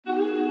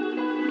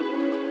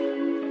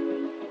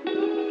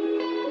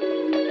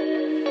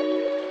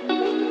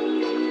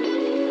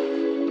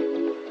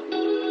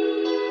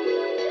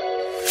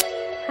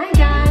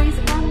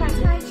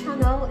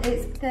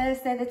It's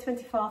Thursday the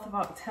 24th of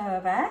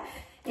October.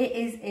 It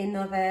is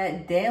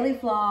another daily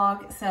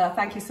vlog, so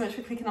thank you so much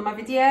for clicking on my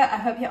video. I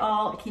hope you're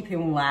all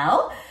keeping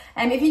well.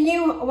 If you're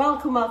new,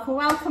 welcome, welcome,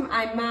 welcome.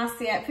 I'm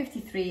Marcia,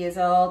 53 years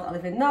old. I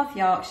live in North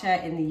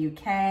Yorkshire in the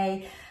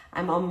UK.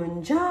 I'm on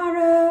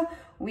Mounjaro,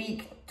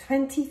 week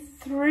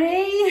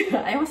 23.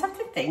 I always have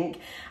to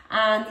think.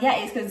 And yeah,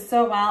 it's going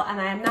so well,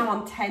 and I am now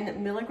on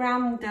 10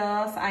 milligram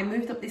dose. I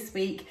moved up this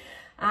week,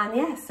 and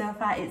yeah, so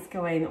far it's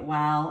going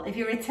well. If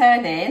you're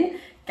returning,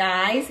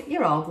 guys,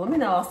 you're all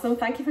blooming awesome.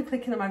 Thank you for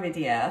clicking on my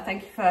video.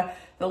 Thank you for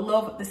the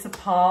love, the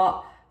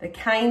support, the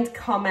kind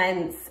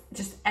comments,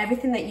 just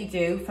everything that you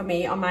do for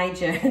me on my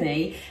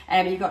journey.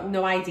 You've got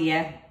no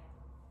idea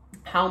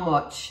how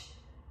much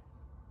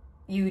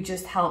you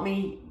just help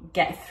me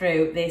get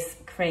through this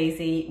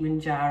crazy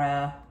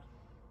Mounjaro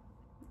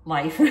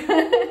life.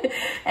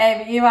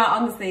 You are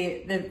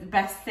honestly the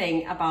best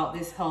thing about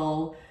this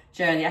whole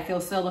journey. I feel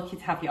so lucky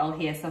to have you all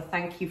here, so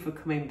thank you for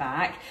coming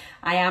back.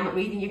 I am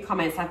reading your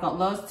comments. I've got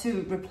loads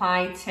to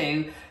reply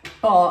to,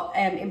 but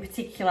in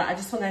particular I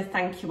just want to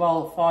thank you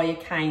all for your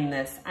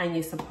kindness and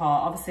your support.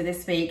 Obviously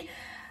this week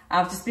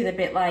I've just been a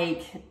bit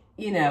like,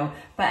 you know,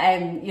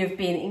 but you've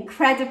been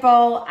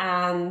incredible,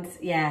 and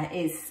yeah,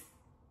 it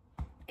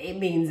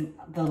means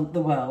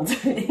the world.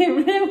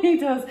 It really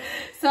does.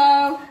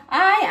 So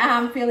I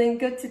am feeling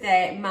good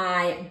today.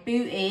 My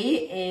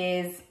booty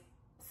is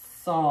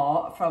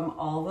sore from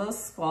all those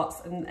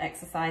squats and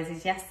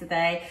exercises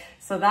yesterday,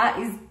 so that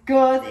is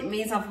good. It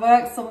means I've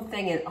worked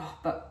something, and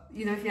but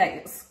you know, if you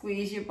like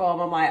squeeze your bum,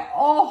 I'm like,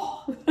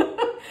 oh,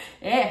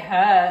 it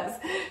hurts.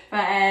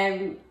 But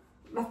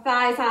my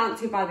thighs aren't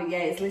too bad, but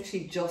yeah, it's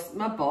literally just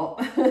my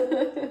butt.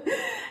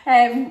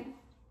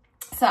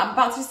 So I'm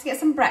about to just get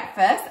some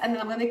breakfast, and then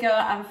I'm going to go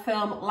and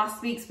film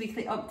last week's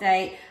weekly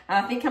update.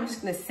 I think I'm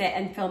just going to sit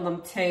and film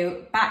them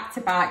two back to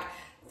back.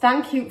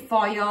 Thank you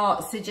for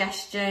your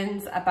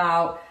suggestions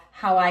about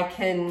how I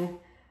can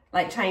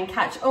like try and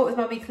catch up with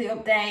my weekly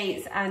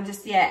updates, and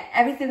just, yeah,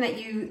 everything that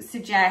you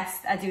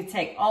suggest, I do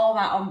take all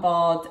that on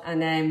board.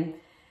 And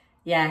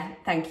yeah,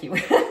 thank you.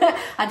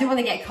 I do want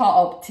to get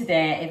caught up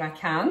today if I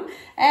can.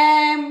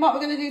 What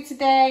we're going to do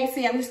today,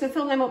 so yeah, I'm just going to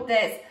film them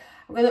updates.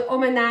 I'm going to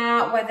and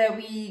ah whether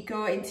we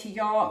go into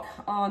York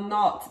or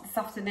not this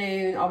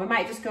afternoon, or we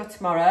might just go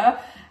tomorrow.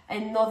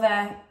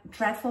 Another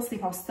dreadful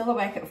sleep. I was still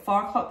awake at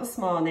 4 o'clock this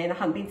morning. I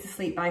hadn't been to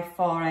sleep by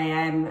 4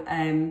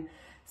 a.m.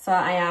 So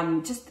I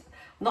am just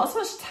not so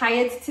much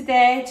tired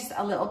today, just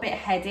a little bit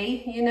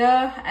heady, you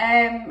know,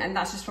 and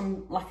that's just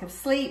from lack of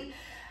sleep.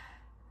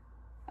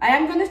 I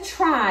am going to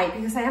try,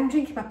 because I am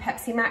drinking my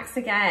Pepsi Max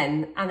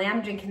again, and I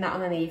am drinking that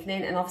on an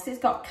evening, and obviously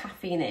it's got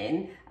caffeine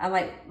in, and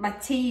like my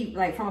tea,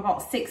 like from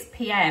about 6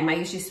 p.m, I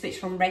usually switch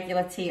from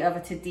regular tea over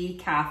to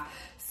decaf.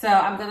 So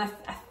I'm going to,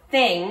 I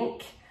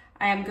think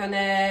I am going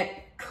to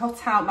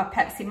cut out my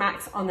Pepsi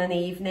Max on an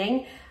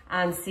evening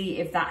and see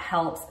if that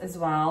helps as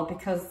well,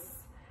 because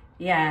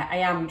yeah, I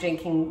am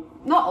drinking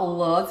not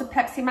loads of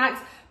Pepsi Max,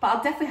 but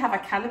I'll definitely have a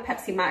can of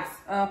Pepsi Max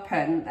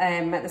open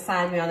at the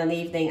side of me on an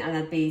evening, and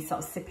I'd be sort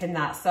of sipping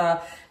that. So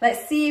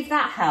let's see if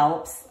that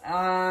helps,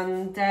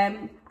 and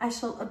I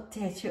shall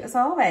update you as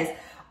always.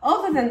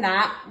 Other than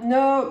that,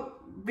 no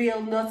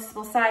real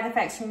noticeable side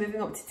effects from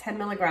moving up to 10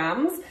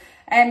 milligrams.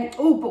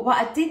 Oh, but what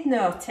I did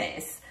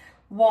notice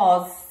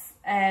was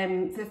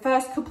the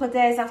first couple of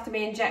days after my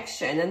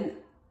injection, and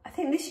I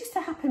think this used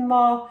to happen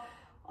more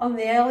on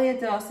the earlier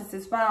doses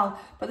as well,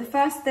 but the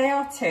first day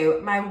or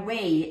two, my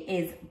wee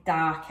is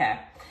darker.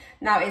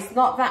 Now, it's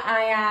not that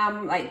I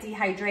am like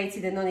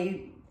dehydrated and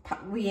only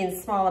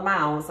weeing small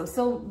amounts. I'm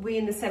still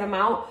weeing the same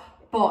amount,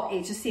 but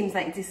it just seems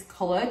like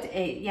discoloured.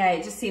 Yeah,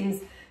 it just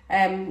seems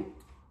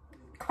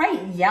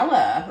quite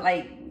yellow,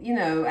 like, you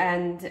know,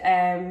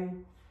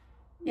 and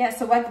yeah,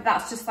 so whether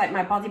that's just like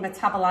my body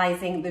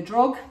metabolizing the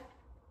drug,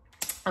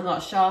 I'm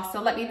not sure.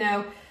 So let me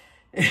know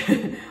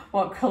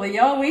what colour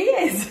your wee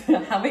is.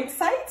 How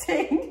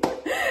exciting.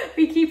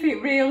 We keep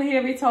it real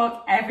here. We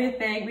talk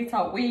everything. We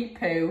talk wee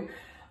poo,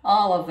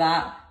 all of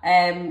that.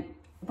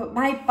 But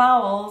my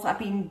bowels have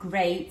been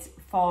great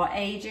for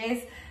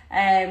ages.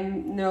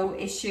 No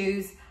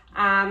issues,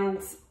 and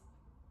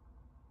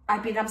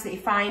I've been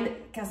absolutely fine,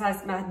 because I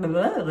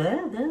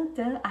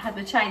had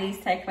the Chinese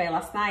takeaway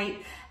last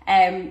night.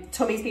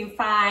 Tummy's been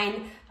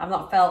fine. I've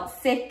not felt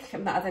sick.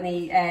 I've not had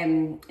any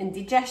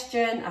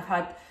indigestion. I've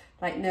had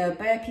like no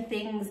burpy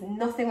things,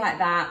 nothing like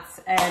that.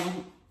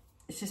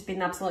 It's just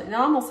been absolutely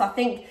normal. So I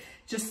think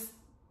just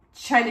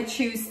trying to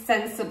choose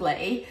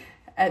sensibly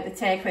at the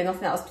takeaway,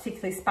 nothing that was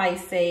particularly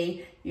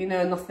spicy, you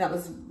know, nothing that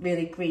was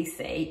really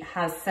greasy,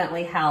 has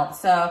certainly helped.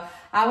 So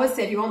I would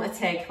say if you want a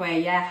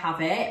takeaway, yeah, have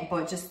it,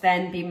 but just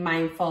then be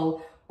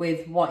mindful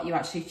with what you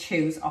actually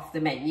choose off the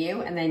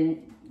menu, and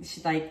then you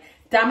should like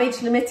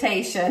damage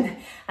limitation.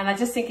 And I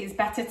just think it's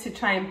better to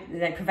try and,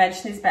 like,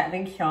 prevention is better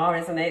than cure,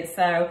 isn't it?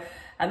 So,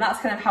 and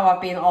that's kind of how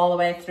I've been all the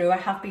way through. I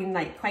have been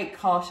like quite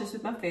cautious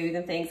with my food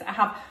and things. I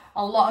have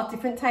a lot of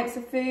different types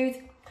of food,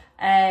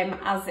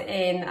 as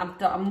in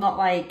I'm not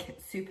like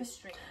super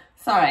strict.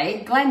 Sorry,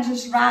 Glenn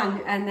just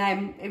rang,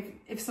 and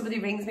if somebody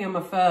rings me on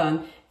my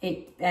phone,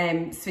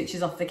 it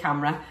switches off the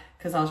camera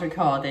because I was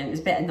recording.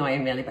 It's a bit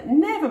annoying really, but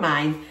never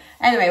mind.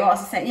 Anyway, what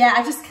was I saying? Yeah,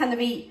 I just kind of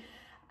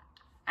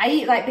I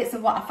eat like bits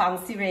of what I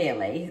fancy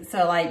really.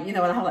 So like, you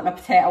know, when I have like my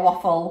potato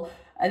waffle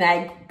and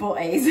egg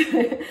butties,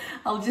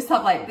 I'll just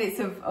have like bits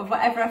of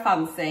whatever I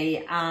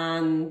fancy.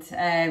 And,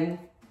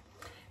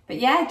 but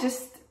yeah,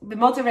 just with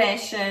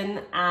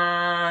moderation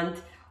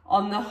and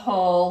on the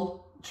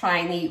whole, try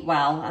and eat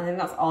well. I think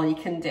that's all you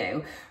can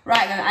do.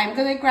 Right then, I'm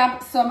going to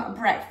grab some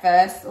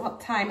breakfast. What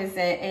time is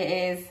it?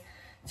 It is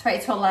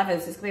 20 to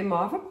 11, so it's going to be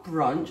more of a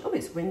brunch. Oh,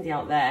 it's windy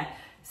out there.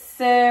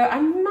 So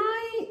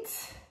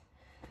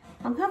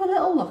I'll have a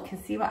little look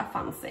and see what I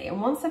fancy.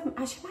 And once I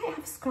actually might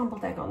have a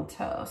scrambled egg on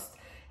toast.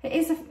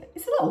 It's a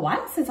little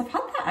while since I've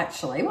had that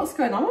actually. What's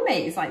going on with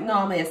me? It's like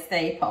normally a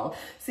staple.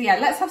 So yeah,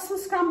 let's have some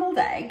scrambled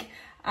egg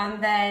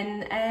and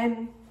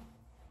then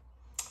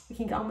we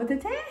can get on with the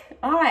day.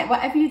 All right,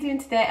 whatever you're doing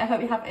today, I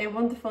hope you have a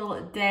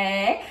wonderful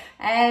day.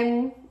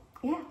 Yeah,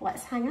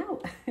 let's hang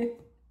out.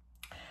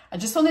 I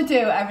just want to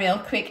do a real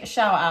quick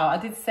shout out. I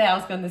did say I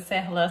was going to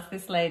say hello to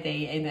this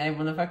lady in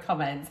one of her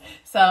comments.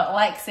 So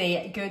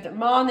Lexi, good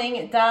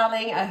morning,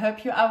 darling. I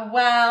hope you are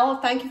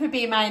well. Thank you for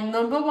being my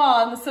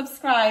 #1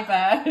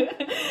 subscriber.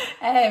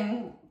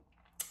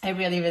 I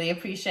really, really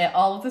appreciate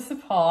all of the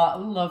support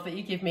and love that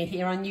you give me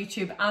here on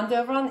YouTube and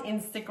over on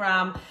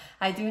Instagram.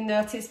 I do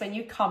notice when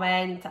you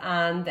comment,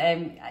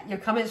 and your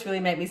comments really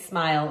make me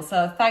smile.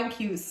 So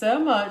thank you so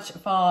much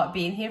for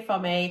being here for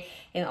me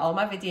in all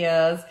my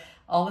videos,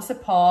 all the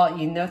support.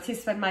 You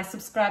notice when my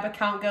subscriber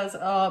count goes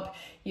up,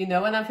 you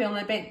know when I'm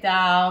feeling a bit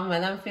down,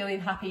 when I'm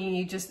feeling happy, and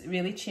you just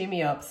really cheer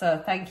me up.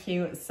 So thank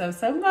you so,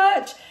 so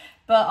much.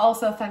 But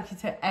also thank you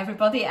to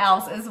everybody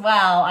else as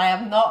well. I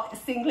am not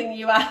singling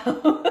you out,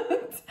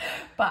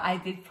 but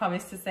I did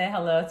promise to say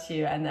hello to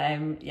you,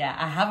 and yeah,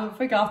 I haven't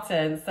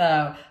forgotten.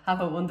 So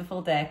have a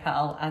wonderful day,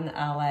 pal, and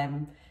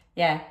I'll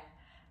yeah,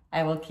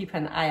 I will keep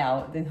an eye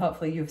out, and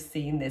hopefully you've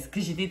seen this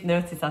because you did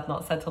notice I've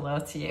not said hello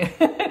to you.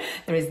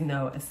 There is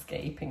no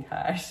escaping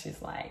her.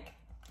 She's like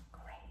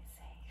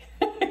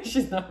crazy.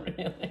 She's not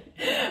really.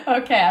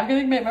 Okay, I'm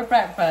going to make my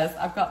breakfast.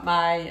 I've got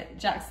my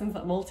Jackson's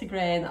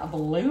multigrain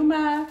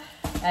bloomer.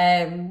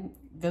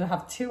 Gonna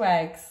have 2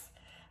 eggs.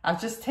 I've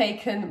just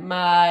taken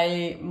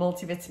my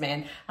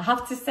multivitamin. I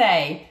have to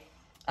say,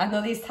 I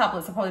know these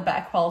tablets are probably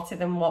better quality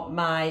than what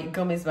my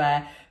gummies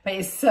were, but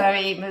it's so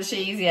much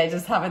easier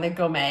just having a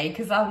gummy,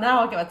 because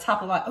now I'll get a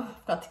tablet like, oh,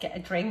 I've got to get a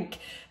drink.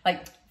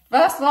 Like,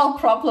 first world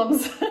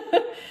problems.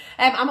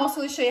 I'm also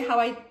going to show you how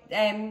I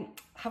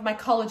have my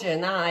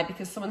collagen,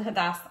 because someone had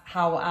asked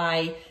how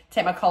I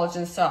take my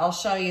collagen, so I'll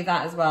show you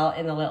that as well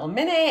in a little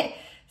minute.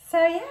 So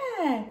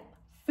yeah,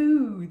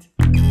 food.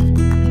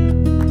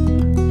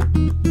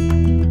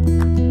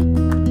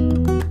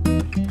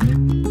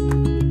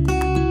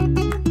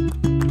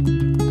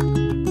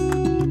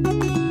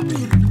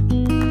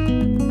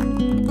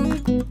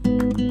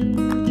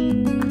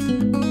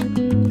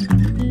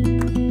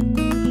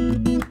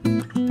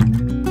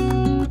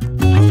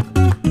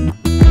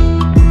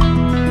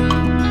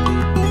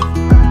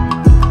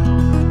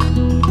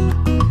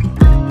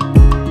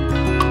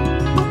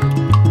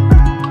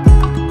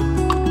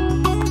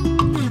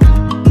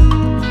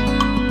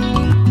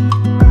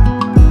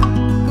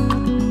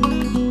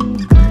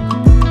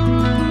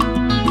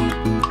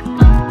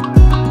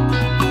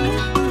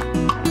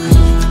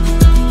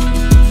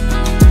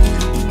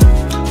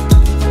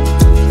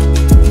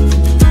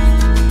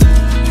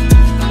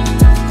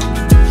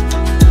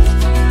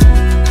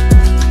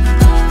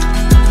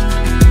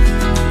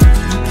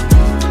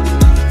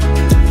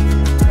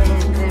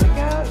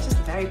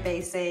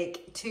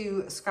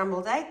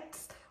 Scrambled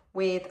eggs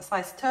with a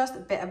slice of toast, a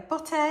bit of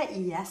butter.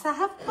 Yes, I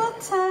have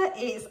butter.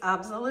 It's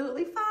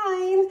absolutely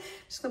fine.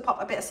 Just gonna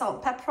pop a bit of salt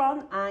and pepper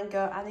on and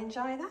go and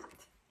enjoy that.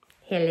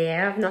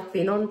 Hello, I've not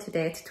been on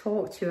today to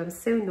talk to you. I'm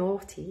so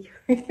naughty.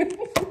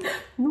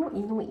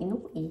 Naughty, naughty,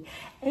 naughty.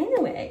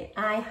 Anyway,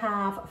 I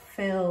have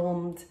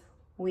filmed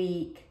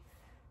week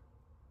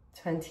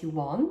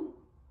 21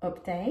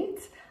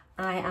 update.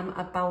 I am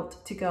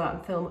about to go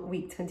and film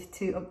week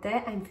 22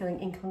 update. I'm feeling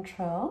in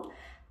control.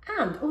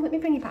 And, oh, let me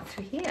bring you back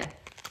through here.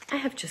 I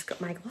have just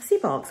got my glossy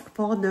box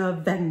for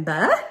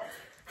November.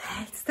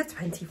 It's the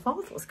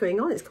 24th. What's going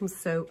on? It's come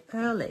so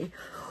early.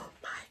 Oh,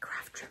 my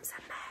craft room's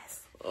a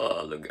mess.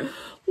 Oh, look at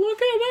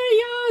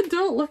the yarn.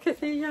 Don't look at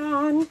the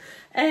yarn.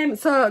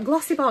 So,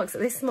 glossy box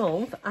this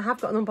month. I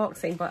have got an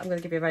unboxing, but I'm going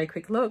to give you a very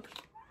quick look.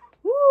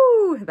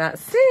 Woo,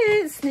 that's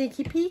it.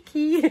 Sneaky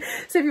peeky.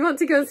 So if you want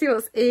to go and see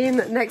what's in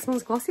next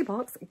month's glossy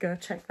box, go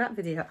check that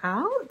video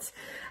out.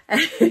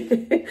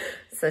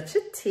 Such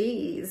a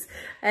tease.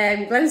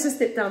 Glenn's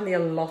just nipped down the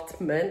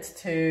allotment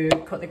to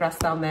cut the grass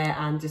down there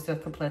and just do a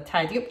couple of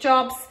tidy up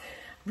jobs.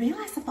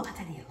 Realised I've not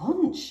had any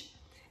lunch.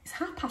 It's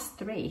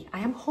 3:30. I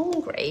am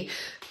hungry,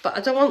 but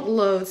I don't want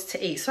loads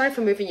to eat. Sorry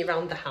for moving you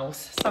around the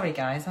house. Sorry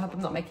guys, I hope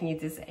I'm not making you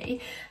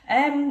dizzy.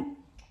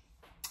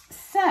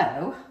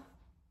 So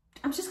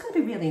I'm just going to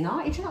be really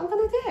naughty. Do you know what I'm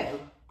going to do?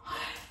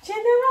 Do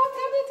you know what I'm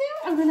going to do?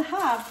 I'm going to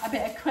have a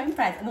bit of cutting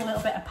bread and a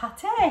little bit of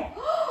pate.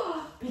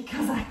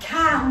 Because I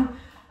can.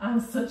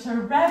 I'm such a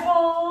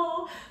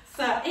rebel.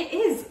 So it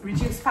is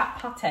reduced fat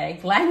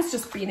pate. Glenn's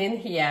just been in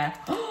here.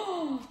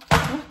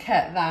 Look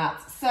at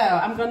that. So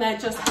I'm going to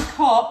just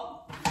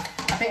cut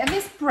a bit of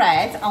this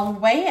bread. I'll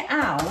weigh it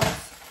out.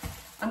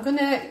 I'm going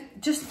to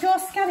just go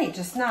scan it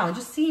just now and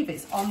just see if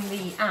it's on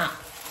the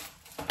app.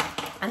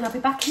 And I'll be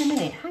back in a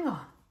minute. Hang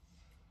on.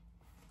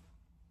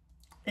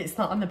 It's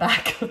not on the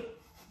barcode.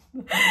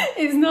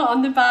 It's not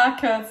on the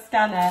barcode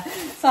scanner.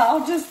 So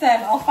I'll just,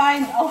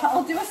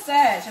 I'll do a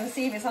search and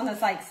see if it's on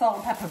this like salt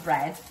and pepper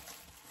bread.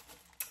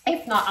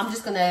 If not,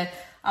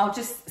 I'll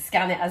just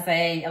scan it as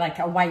like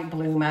a white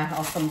bloomer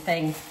or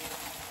something.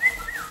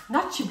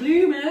 Not your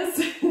bloomers.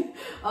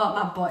 Oh,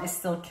 my butt is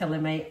still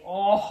killing me.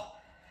 Oh,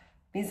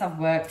 means I've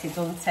worked it,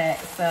 doesn't it?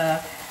 So,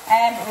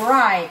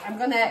 right, I'm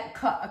gonna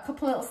cut a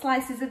couple little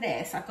slices of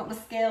this. I've got my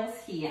scales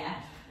here.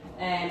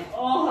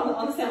 Oh,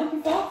 honestly, I'm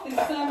looking forward to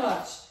this so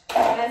much.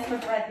 Where's my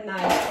bread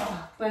knife?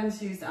 Oh,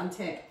 Glenn's used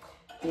it.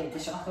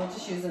 I'll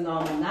just use a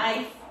normal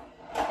knife.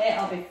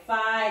 It'll be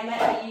fine.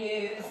 Let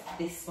me use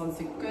this one's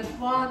a good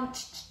one.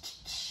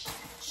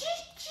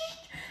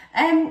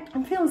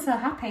 I'm feeling so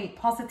happy,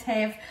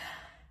 positive,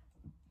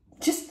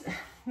 just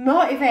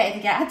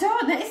motivated again. I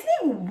don't know, isn't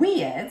it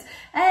weird?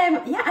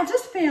 Yeah, I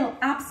just feel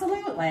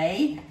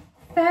absolutely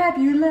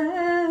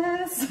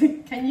fabulous.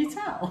 Can you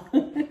tell?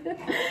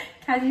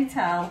 Can you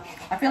tell?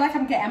 I feel like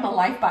I'm getting my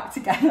life back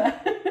together.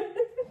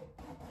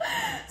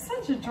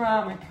 Such a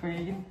drama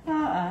queen.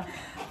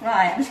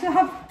 Right, I'm just gonna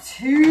have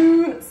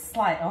two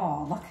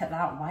oh, look at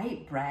that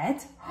white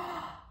bread.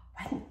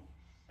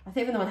 I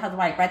don't even know I had the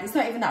white bread. It's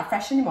not even that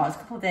fresh anymore. It's a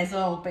couple of days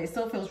old, but it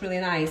still feels really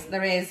nice.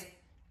 There is,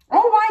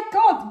 oh my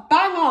God,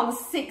 bang on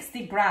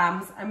 60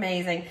 grams.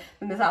 Amazing.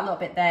 And there's that little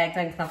bit there.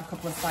 Glenn can have a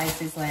couple of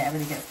slices later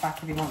when he gets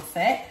back if he wants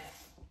it.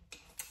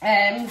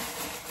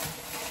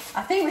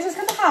 I think we're just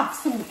going to have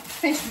some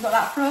fish. We've got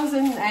that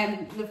frozen,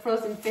 the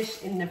frozen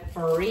fish in the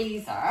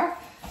freezer.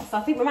 So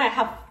I think we might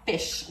have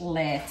fish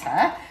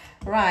later.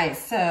 Right,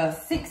 so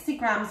 60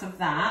 grams of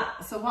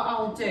that. So what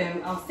I'll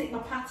do, I'll stick my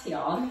patty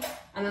on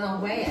and then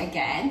I'll weigh it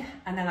again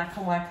and then I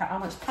can work out how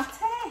much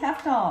patty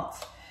I've got.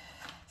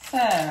 So,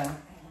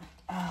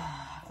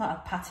 I've not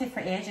had patty for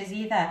ages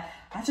either.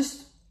 I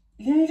just,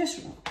 oh, it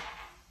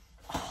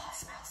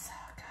smells so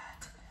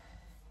good.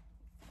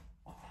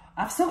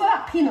 I've still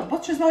got that peanut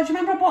butter as well. Do you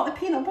remember I bought the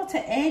peanut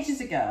butter ages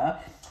ago?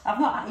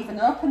 I've not even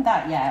opened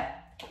that yet.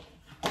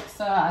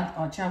 So,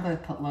 I'm going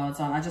to put loads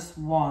on. I just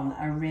want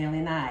a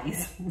really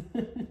nice.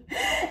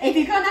 If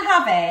you're going to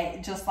have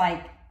it, just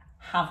like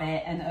have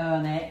it and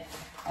own it.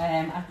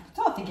 I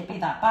don't think it'd be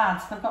that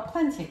bad. I've got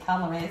plenty of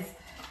calories.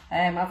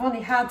 I've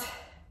only had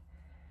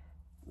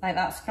like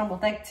that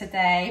scrambled egg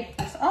today.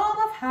 That's all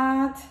I've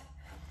had.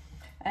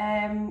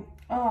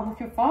 Oh, I'm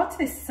looking forward to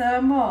this so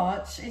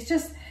much. It's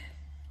just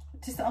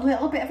a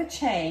little bit of a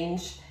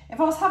change. If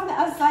I was having it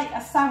as like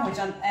a sandwich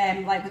on,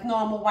 like with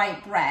normal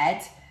white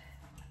bread,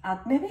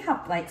 I'd maybe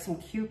have like some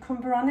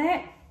cucumber on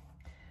it,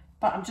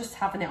 but I'm just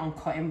having it on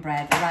cutting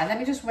bread. Right, let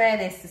me just weigh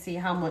this to see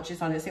how much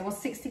is on it. So it was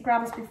 60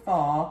 grams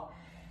before.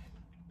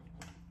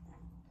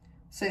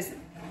 So it's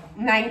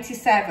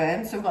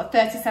 97, so we've got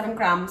 37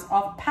 grams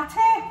of pate,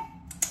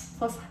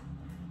 plus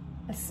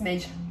a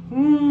smidge.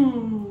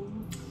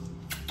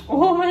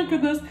 Oh my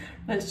goodness,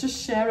 let's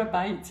just share a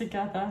bite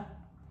together.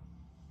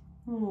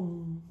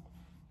 Oh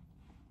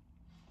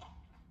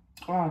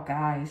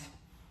guys.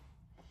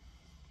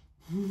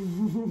 I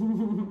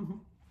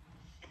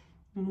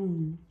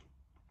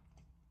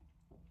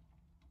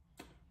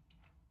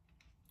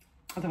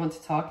don't want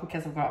to talk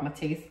because I've got my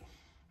teeth.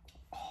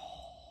 Oh,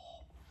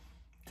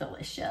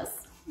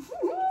 delicious.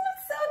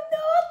 So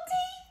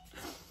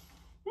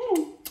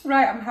naughty.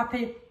 Right, I'm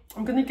happy.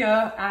 I'm gonna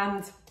go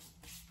and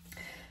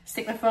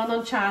stick my phone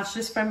on charge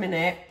just for a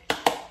minute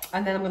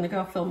and then I'm gonna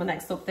go film my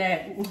next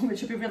update,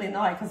 which will be really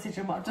naughty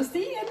considering what I've just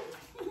eaten.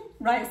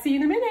 Right, see you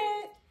in a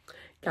minute.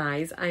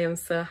 Guys, I am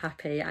so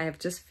happy. I have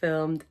just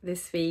filmed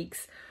this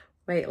week's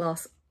weight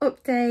loss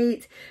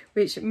update,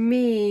 which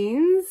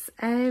means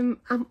I'm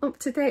up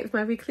to date with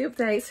my weekly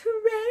updates.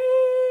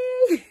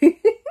 Hooray!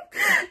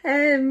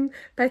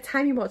 By the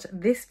time you watch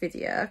this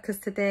video, because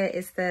today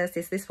is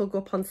Thursday, so this will go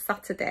up on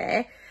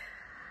Saturday,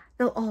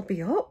 they'll all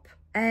be up.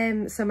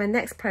 So my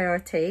next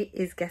priority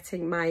is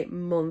getting my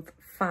month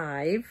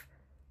 5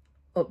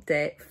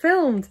 update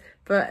filmed,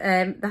 but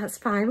that's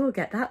fine, we'll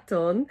get that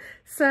done.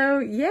 So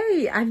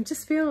yay, I'm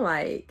just feel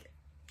like,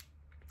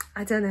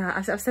 I don't know,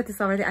 I've said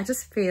this already, I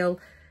just feel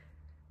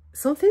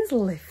something's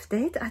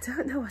lifted. I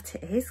don't know what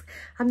it is.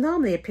 I'm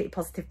normally a pretty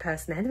positive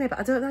person anyway, but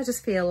I don't know, I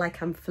just feel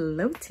like I'm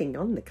floating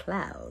on the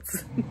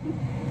clouds.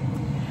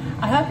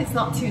 I hope it's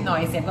not too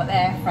noisy. I've got the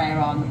air fryer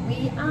on.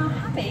 We are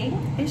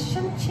having fish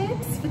and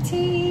chips for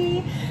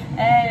tea.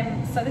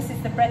 So this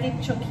is the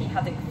breaded chunky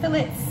haddock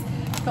fillets.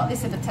 Got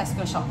this in the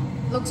Tesco shop.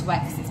 Looks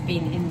wet because it's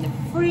been in the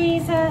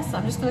freezer. So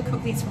I'm just going to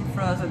cook these from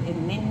frozen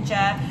in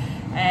Ninja.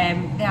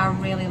 They are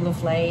really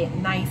lovely,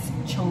 nice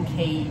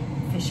chunky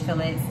fish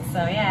fillets.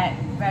 So yeah,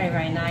 very,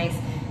 very nice.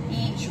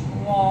 Each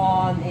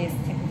one is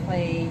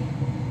typically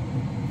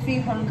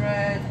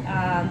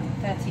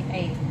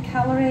 338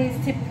 calories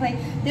typically.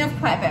 They have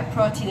quite a bit of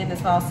protein in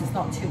as well, so it's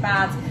not too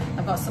bad.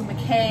 I've got some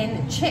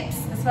McCain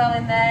chips as well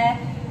in there.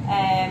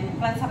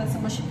 Glenn's having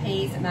some mushy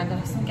peas, and I'm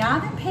going to have some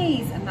garden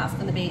peas, and that's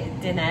going to be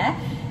dinner.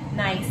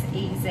 Nice,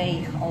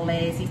 easy,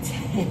 lazy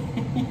tea.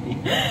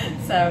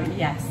 So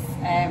yes,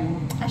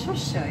 I shall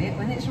show you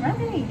when it's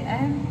ready.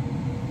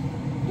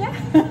 Yeah.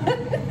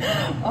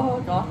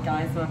 Oh god,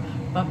 guys,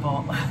 my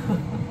butt.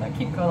 I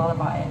keep going on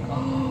about it.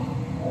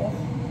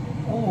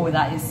 Oh,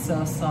 that is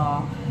so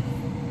sore.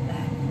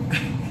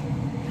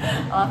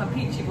 I'll have a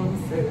peachy bun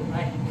soon,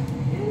 right?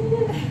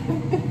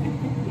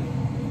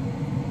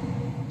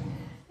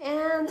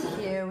 And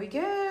here we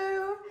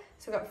go.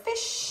 So we've got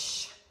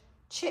fish,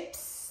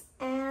 chips,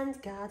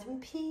 and garden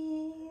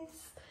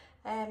peas.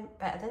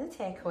 Better than a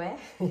takeaway.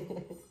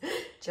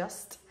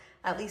 Just,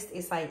 at least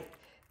it's like,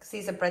 because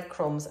these are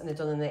breadcrumbs and they're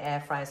done in the air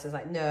fryer, so there's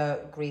like no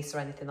grease or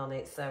anything on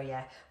it. So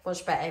yeah,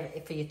 much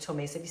better for your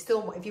tummy. So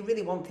if you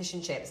really want fish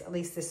and chips, at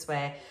least this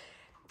way.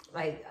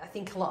 Like, I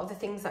think a lot of the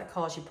things that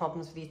cause you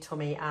problems with your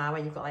tummy are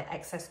when you've got like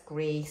excess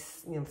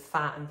grease, you know,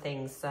 fat and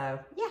things. So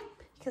yeah,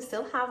 you can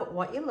still have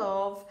what you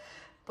love,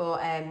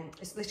 but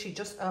it's literally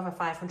just over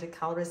 500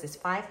 calories. It's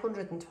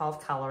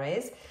 512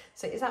 calories,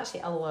 so it's actually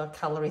a low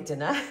calorie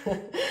dinner.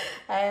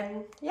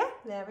 Yeah,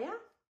 there we are.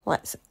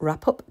 Let's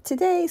wrap up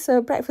today.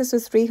 So breakfast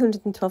was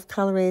 312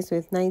 calories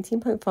with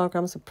 19.4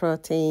 grams of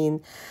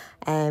protein.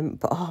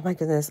 But oh my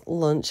goodness,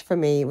 lunch for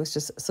me was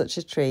just such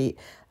a treat.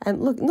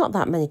 Look, not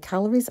that many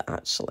calories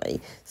actually.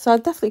 So I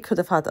definitely could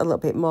have had a little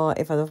bit more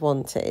if I'd have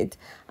wanted.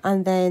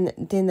 And then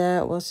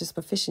dinner was just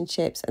my fish and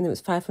chips, and it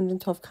was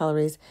 512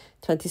 calories,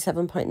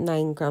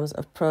 27.9 grams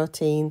of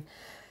protein.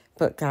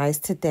 But guys,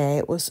 today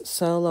it was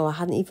so low, I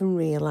hadn't even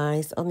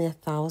realised, only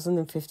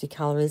 1,050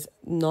 calories,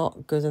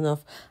 not good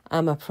enough.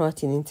 And my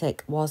protein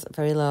intake was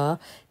very low.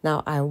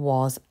 Now, I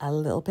was a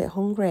little bit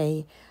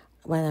hungry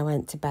when I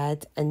went to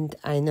bed, and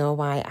I know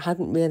why. I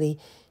hadn't really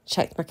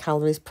checked my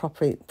calories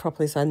properly,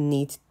 so I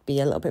need to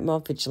be a little bit more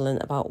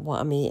vigilant about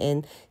what I'm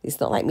eating. It's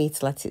not like me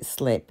to let it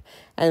slip.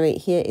 Anyway,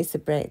 here is the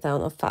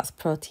breakdown of fats,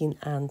 protein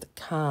and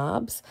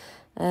carbs.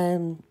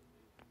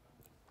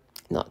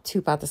 Not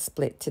too bad a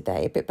split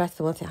today, a bit better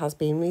than what it has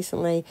been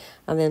recently.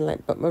 And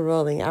then but my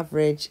rolling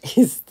average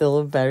is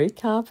still very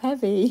carb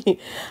heavy.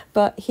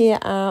 But here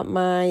are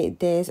my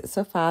days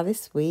so far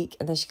this week,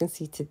 and as you can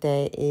see,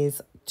 today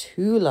is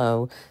too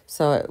low,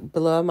 so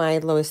below my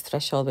lowest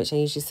threshold, which I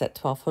usually set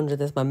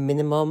 1,200 as my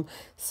minimum.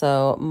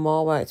 So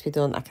more work to be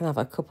done. I can have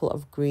a couple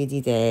of greedy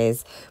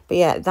days. But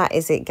yeah, that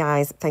is it,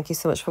 guys. Thank you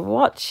so much for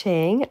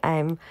watching.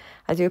 I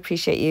do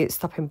appreciate you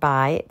stopping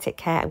by. Take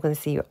care. I'm going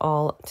to see you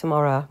all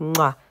tomorrow.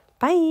 Mwah.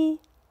 Bye.